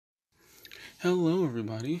Hello,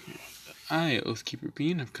 everybody. I, Oathkeeper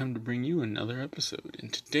Bean, have come to bring you another episode,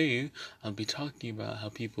 and today I'll be talking about how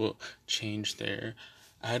people change their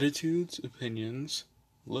attitudes, opinions,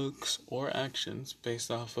 looks, or actions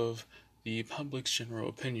based off of the public's general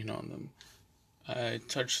opinion on them. I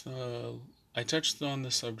touched on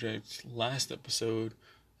the subject last episode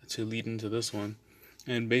to lead into this one.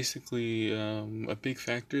 And basically, a big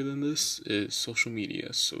factor in this is social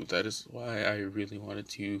media, so that is why I really wanted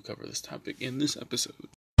to cover this topic in this episode.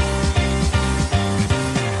 Where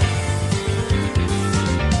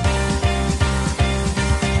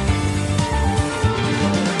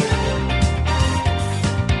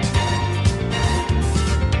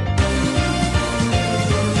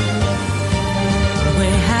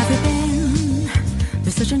have you been?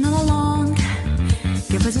 Been searching all along.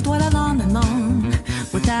 Give us a dwell along and long.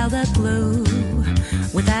 Without a clue,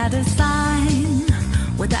 without a sign,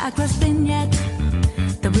 without a question yet.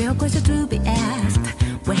 The real question to be asked: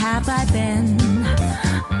 where have I been?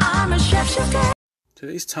 I'm a chef.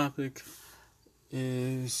 Today's topic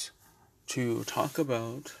is to talk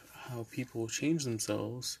about how people change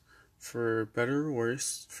themselves for better or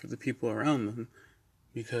worse for the people around them,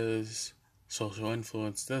 because social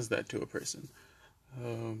influence does that to a person.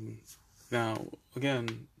 Now,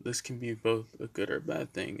 again, this can be both a good or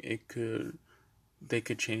bad thing. They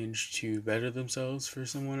could change to better themselves for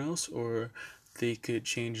someone else, or they could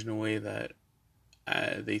change in a way that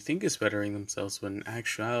they think is bettering themselves, but in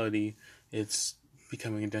actuality, it's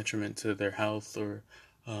becoming a detriment to their health or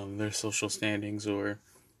their social standings or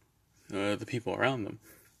the people around them.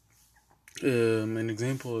 An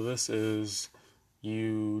example of this is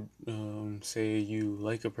you say you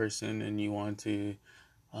like a person and you want to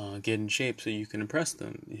get in shape so you can impress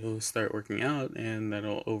them. You'll start working out, and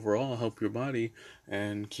that'll overall help your body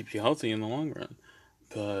and keep you healthy in the long run.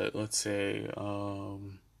 But let's say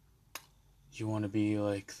you want to be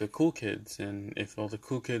like the cool kids, and if all the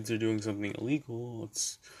cool kids are doing something illegal,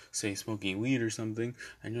 let's say smoking weed or something,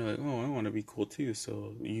 and you're like, oh, I want to be cool too,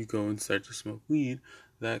 so you go and start to smoke weed,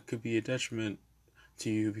 that could be a detriment to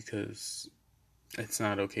you because it's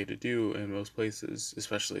not okay to do in most places,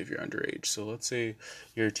 especially if you're underage. So let's say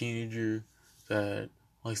you're a teenager that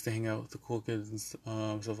likes to hang out with the cool kids and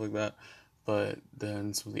stuff like that, but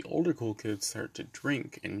then some of the older cool kids start to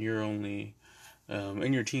drink, and you're only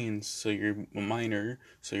in your teens, so you're a minor,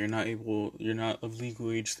 so you're not of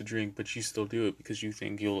legal age to drink, but you still do it because you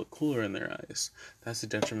think you'll look cooler in their eyes. That's a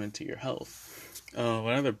detriment to your health.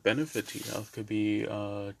 Another benefit to your health could be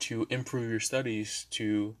to improve your studies,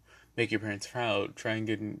 to make your parents proud, trying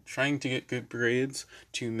to get good grades,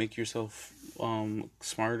 to make yourself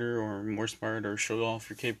smarter or more smart, or show off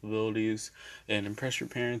your capabilities and impress your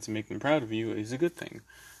parents and make them proud of you is a good thing.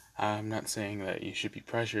 I'm not saying that you should be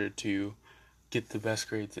pressured to get the best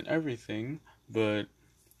grades in everything, but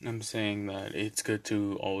I'm saying that it's good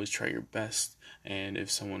to always try your best, and if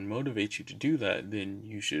someone motivates you to do that, then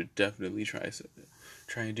you should definitely try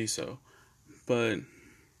and do so. But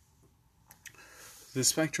the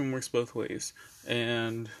spectrum works both ways,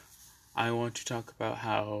 and I want to talk about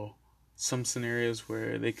how some scenarios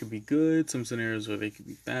where they could be good, some scenarios where they could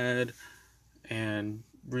be bad, and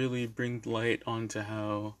really bring light onto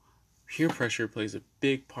how peer pressure plays a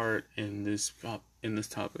big part in this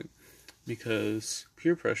topic, because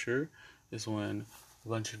peer pressure is when a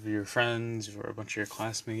bunch of your friends or a bunch of your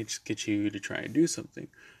classmates get you to try and do something,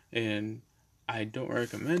 and I don't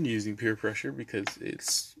recommend using peer pressure because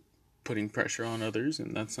it's putting pressure on others,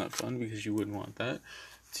 and that's not fun because you wouldn't want that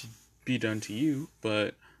to be done to you.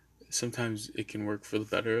 But sometimes it can work for the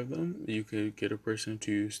better of them. You could get a person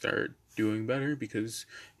to start doing better because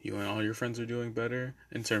you and all your friends are doing better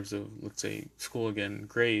in terms of, let's say, school again,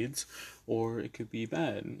 grades, or it could be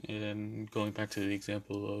bad. And going back to the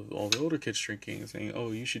example of all the older kids drinking and saying,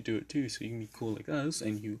 oh, you should do it too so you can be cool like us,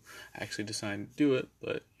 and you actually decide to do it,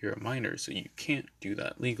 but you're a minor, so you can't do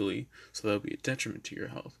that legally, so that'll be a detriment to your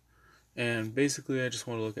health. And basically, I just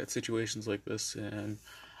want to look at situations like this and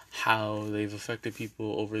how they've affected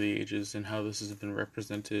people over the ages and how this has been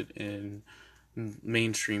represented in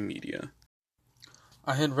mainstream media.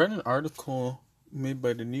 I had read an article made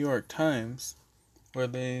by the New York Times where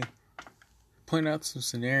they point out some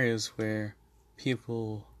scenarios where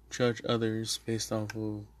people judge others based off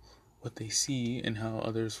of what they see and how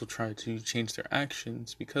others will try to change their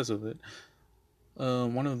actions because of it.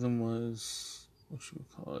 One of them was, what should we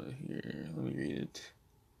call it here? Let me read it.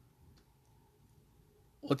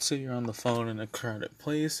 Let's say you're on the phone in a crowded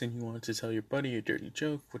place and you want to tell your buddy a dirty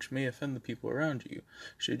joke which may offend the people around you.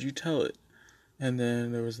 Should you tell it? And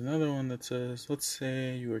then there was another one that says, let's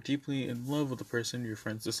say you are deeply in love with a person your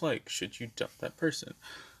friends dislike. Should you tell that person?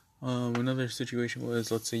 Another situation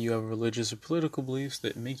was, let's say you have religious or political beliefs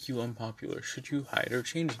that make you unpopular. Should you hide or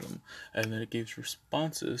change them? And then it gives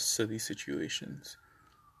responses to these situations.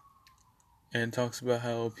 And talks about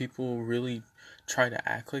how people really try to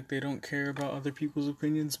act like they don't care about other people's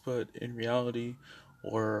opinions, but in reality,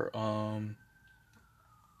 or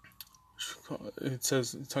it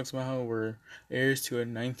talks about how we're heirs to a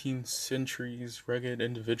 19th century's rugged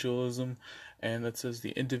individualism, and that says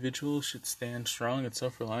the individual should stand strong and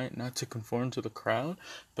self-reliant, not to conform to the crowd.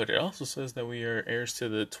 But it also says that we are heirs to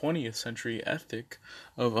the 20th century ethic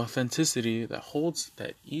of authenticity that holds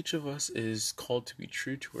that each of us is called to be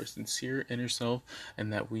true to our sincere inner self,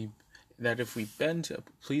 and that if we bend to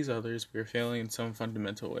please others, we are failing in some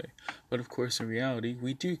fundamental way. But of course, in reality,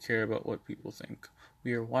 we do care about what people think.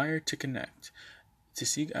 We are wired to connect, to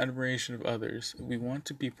seek admiration of others. We want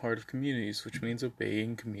to be part of communities, which means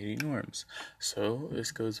obeying community norms. So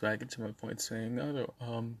this goes back into my point saying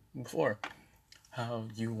before, how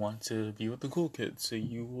you want to be with the cool kids, so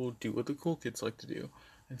you will do what the cool kids like to do,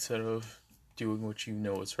 instead of doing what you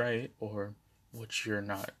know is right, or what you're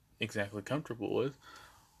not exactly comfortable with,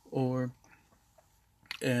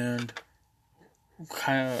 and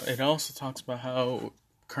it also talks about how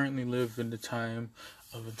currently live in the time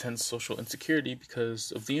of intense social insecurity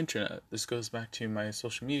because of the internet. This goes back to my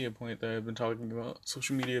social media point that I've been talking about.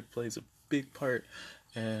 Social media plays a big part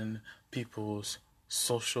in people's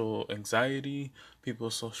social anxiety,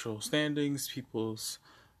 people's social standings, people's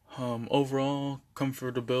overall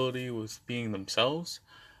comfortability with being themselves.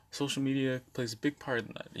 Social media plays a big part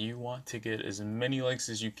in that. You want to get as many likes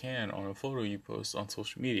as you can on a photo you post on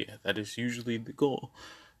social media. That is usually the goal.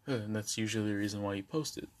 And that's usually the reason why you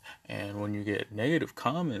post it. And when you get negative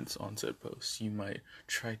comments on said posts, you might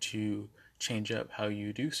try to change up how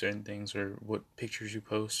you do certain things, or what pictures you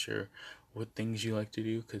post, or what things you like to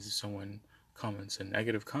do. Because if someone comments a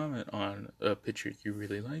negative comment on a picture you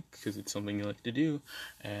really like, because it's something you like to do,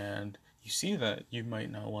 and you see that, you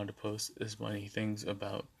might not want to post as many things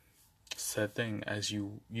about said thing as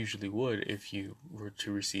you usually would if you were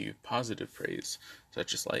to receive positive praise,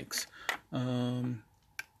 such as likes.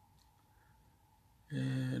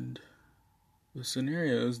 And the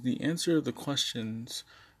scenarios, the answer of the questions,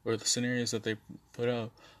 or the scenarios that they put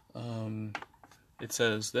up, it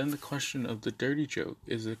says, then the question of the dirty joke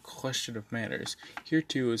is a question of manners. Here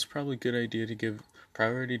too, it's probably a good idea to give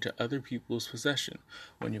priority to other people's possession.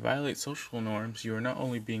 When you violate social norms, you are not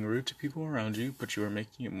only being rude to people around you, but you are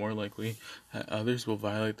making it more likely that others will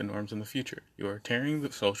violate the norms in the future. You are tearing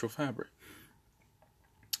the social fabric.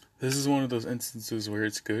 This is one of those instances where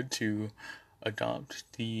it's good to adopt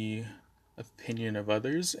the opinion of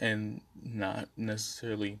others and not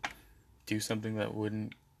necessarily do something that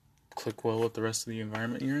wouldn't click well with the rest of the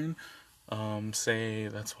environment you're in. Say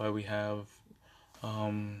that's why we have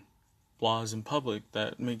laws in public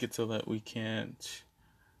that make it so that we can't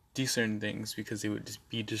do certain things, because it would just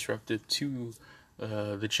be disruptive to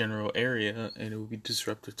the general area, and it would be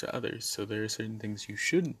disruptive to others. So there are certain things you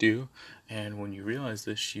shouldn't do, and when you realize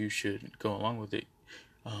this, you should go along with it.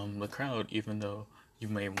 The crowd, even though you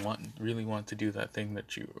may really want to do that thing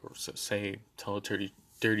that you, or say, tell a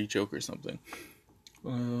dirty joke or something.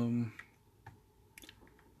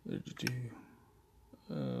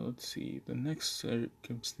 Let's see. The next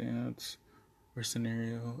circumstance or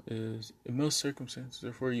scenario is, in most circumstances,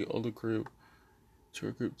 therefore you owe the group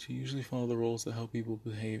to usually follow the rules that help people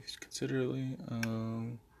behave considerately.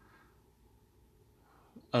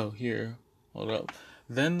 Here, hold up.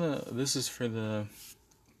 Then this is for the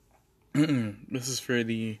this is for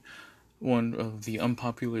the one of the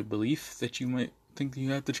unpopular belief that you might think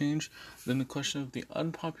you have to change. Then the question of the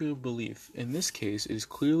unpopular belief. In this case, it is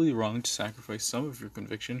clearly wrong to sacrifice some of your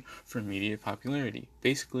conviction for immediate popularity.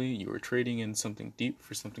 Basically, you are trading in something deep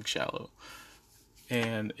for something shallow.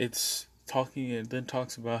 And it then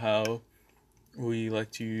talks about how we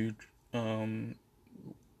like to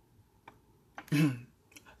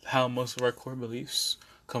how most of our core beliefs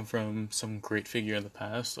come from some great figure in the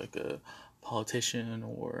past, like a politician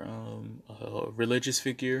or a religious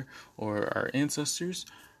figure or our ancestors,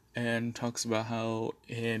 and talks about how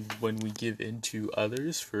when we give in to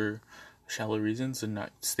others for shallow reasons and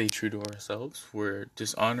not stay true to ourselves, we're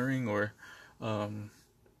dishonoring or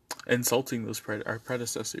insulting our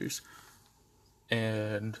predecessors.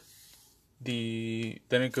 And then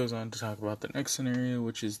it goes on to talk about the next scenario,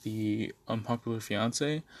 which is the unpopular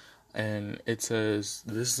fiance. And it says,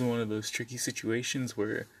 this is one of those tricky situations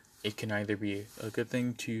where it can either be a good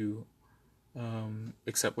thing to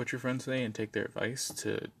accept what your friends say and take their advice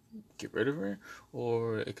to get rid of her,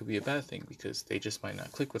 or it could be a bad thing because they just might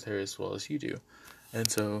not click with her as well as you do. And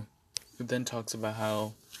so it then talks about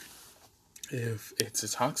how if it's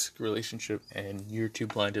a toxic relationship and you're too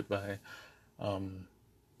blinded by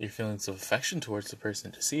your feelings of affection towards the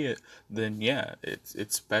person to see it, then yeah,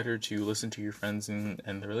 it's better to listen to your friends and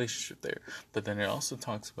the relationship there. But then it also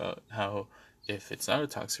talks about how if it's not a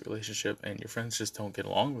toxic relationship and your friends just don't get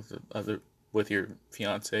along with your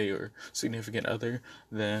fiance or significant other,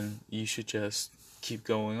 then you should just keep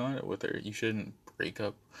going on it with her. You shouldn't break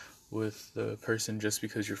up with the person just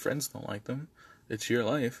because your friends don't like them. It's your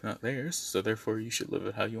life, not theirs, so therefore you should live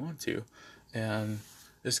it how you want to. And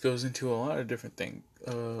this goes into a lot of different things,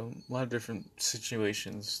 a lot of different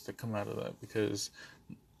situations that come out of that, because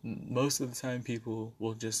most of the time people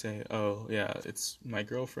will just say, oh yeah, it's my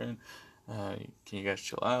girlfriend, can you guys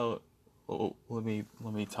chill out? Well, let me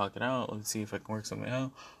talk it out, let's see if I can work something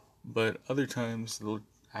out. But other times they'll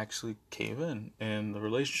actually cave in, and the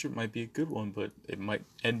relationship might be a good one, but it might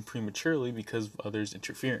end prematurely because of others'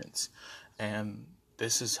 interference. And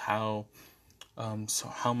this is how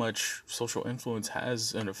how much social influence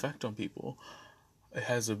has an effect on people. It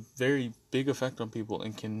has a very big effect on people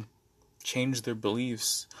and can change their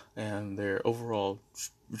beliefs and their overall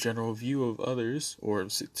general view of others or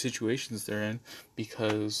situations they're in,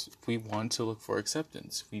 because we want to look for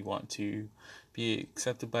acceptance. We want to be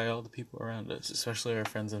accepted by all the people around us, especially our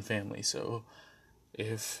friends and family. So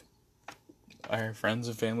if our friends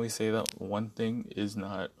and family say that one thing is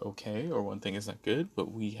not okay or one thing is not good,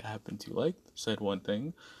 but we happen to like said one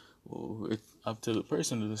thing, well, it's up to the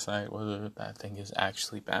person to decide whether that thing is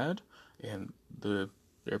actually bad and their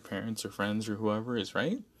parents or friends or whoever is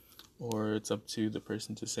right, or it's up to the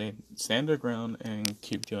person to say stand their ground and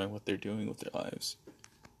keep doing what they're doing with their lives.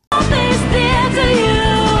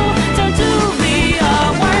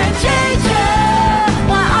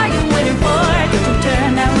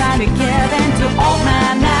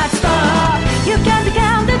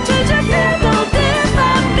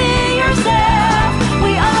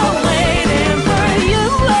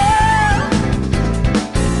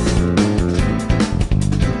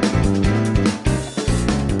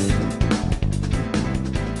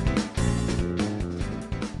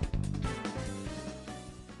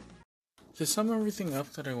 To sum everything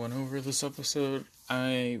up that I went over this episode,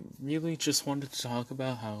 I really just wanted to talk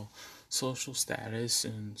about how social status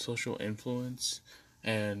and social influence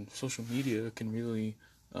and social media can really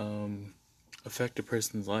affect a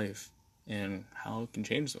person's life and how it can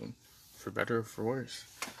change them, for better or for worse.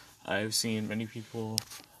 I've seen many people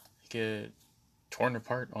get torn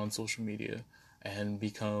apart on social media and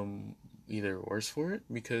become either worse for it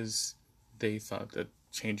because they thought that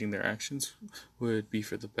changing their actions would be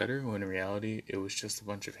for the better, when in reality it was just a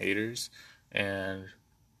bunch of haters and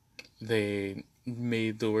they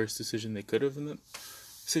made the worst decision they could have in the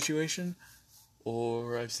situation.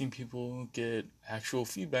 Or I've seen people get actual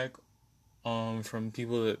feedback from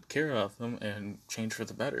people that care about them and change for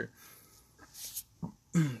the better.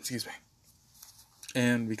 Excuse me.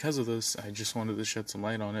 And because of this, I just wanted to shed some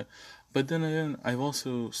light on it. But then again, I've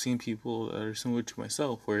also seen people that are similar to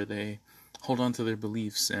myself, where they hold on to their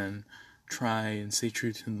beliefs and try and stay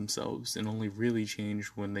true to themselves and only really change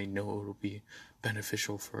when they know it will be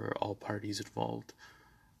beneficial for all parties involved.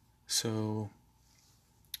 So,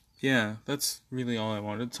 yeah, that's really all I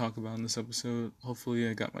wanted to talk about in this episode. Hopefully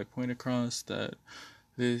I got my point across that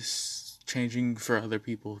this changing for other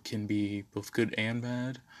people can be both good and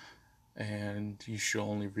bad, and you should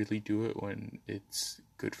only really do it when it's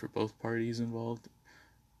good for both parties involved.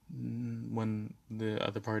 When the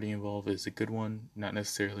other party involved is a good one, not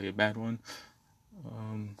necessarily a bad one.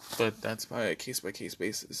 But that's by a case-by-case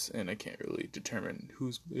basis, and I can't really determine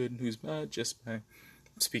who's good and who's bad just by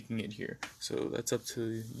speaking it here. So that's up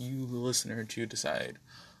to you, the listener, to decide.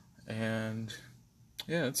 And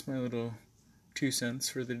yeah, that's my little 2 cents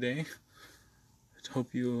for the day. I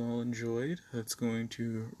hope you all enjoyed. That's going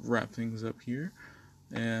to wrap things up here.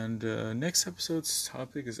 And next episode's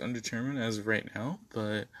topic is undetermined as of right now,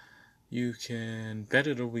 but you can bet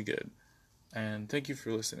it'll be good. And thank you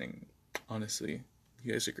for listening. Honestly,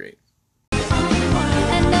 you guys are great.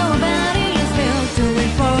 And nobody is built to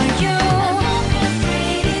wait for you.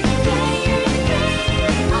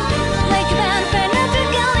 Like a band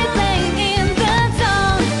fanatically playing in the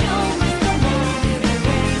zone.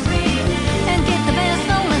 And get the best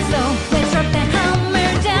moment, so let's drop the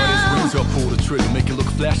hammer down. Up, pull the trigger, make it look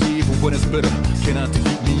flashy even when it's bitter. Cannot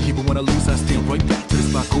defeat me, even when I lose, I stand right back to the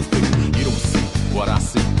spot, go figure. You don't see what I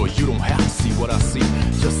see, but you don't have to see what I see.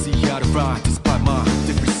 Just see how to ride, despite my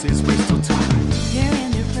differences, we're still tied.